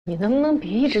你能不能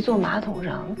别一直坐马桶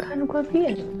上，看着怪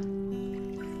别扭的。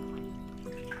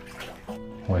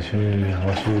我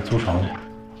去租床去。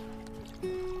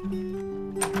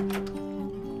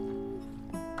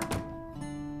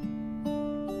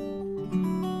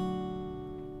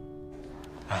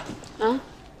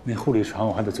那护理床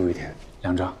我还得租一天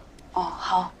，2张。哦，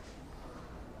好。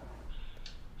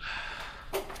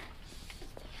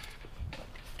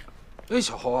哎，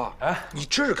小侯啊，哎，你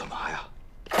这是干嘛呀？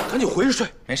赶紧回去睡。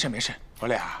没事没事，我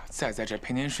俩再在这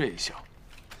陪您睡一宿。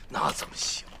那怎么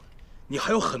行？你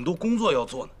还有很多工作要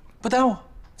做呢。不耽误，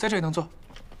在这也能做。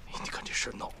哎，你看这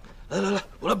事闹，来，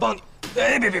我来帮你。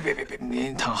哎，别，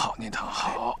您躺好，您躺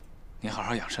好，您好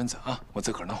好养身子啊，我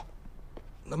自个儿弄。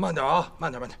那慢点啊，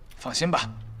慢点。放心吧，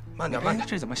慢点。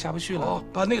这怎么下不去了？哦，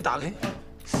把那个打开。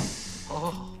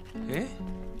好。哎，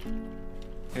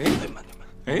慢点。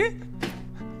哎。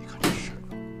你看这事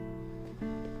闹。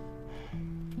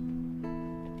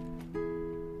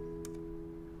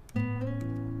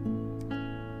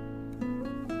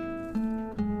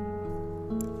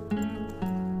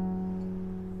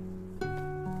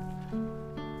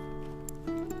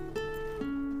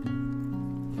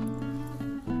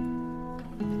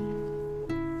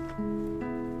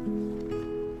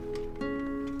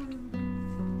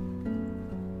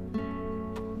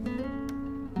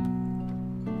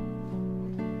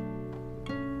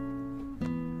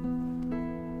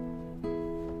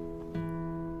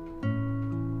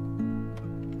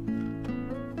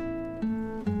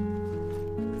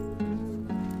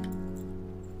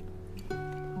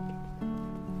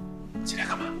进来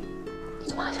干嘛？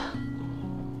干嘛去？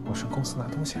我上公司拿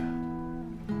东西。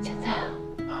现在啊？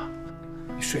啊，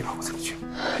你睡吧，我自己去。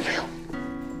不用，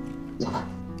走吧。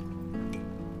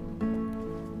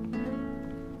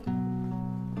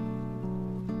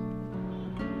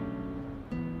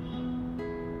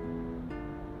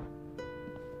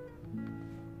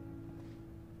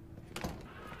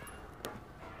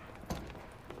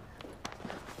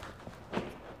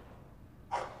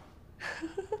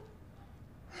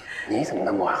你怎么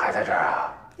那么晚还在这儿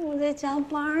啊？我在加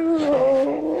班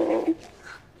哦。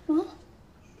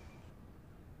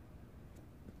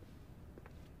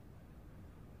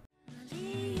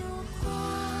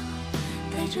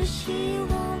带着希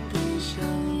望奔向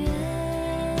远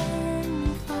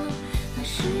方，那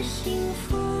是幸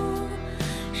福，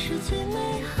是最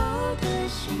美好的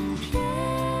信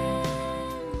片。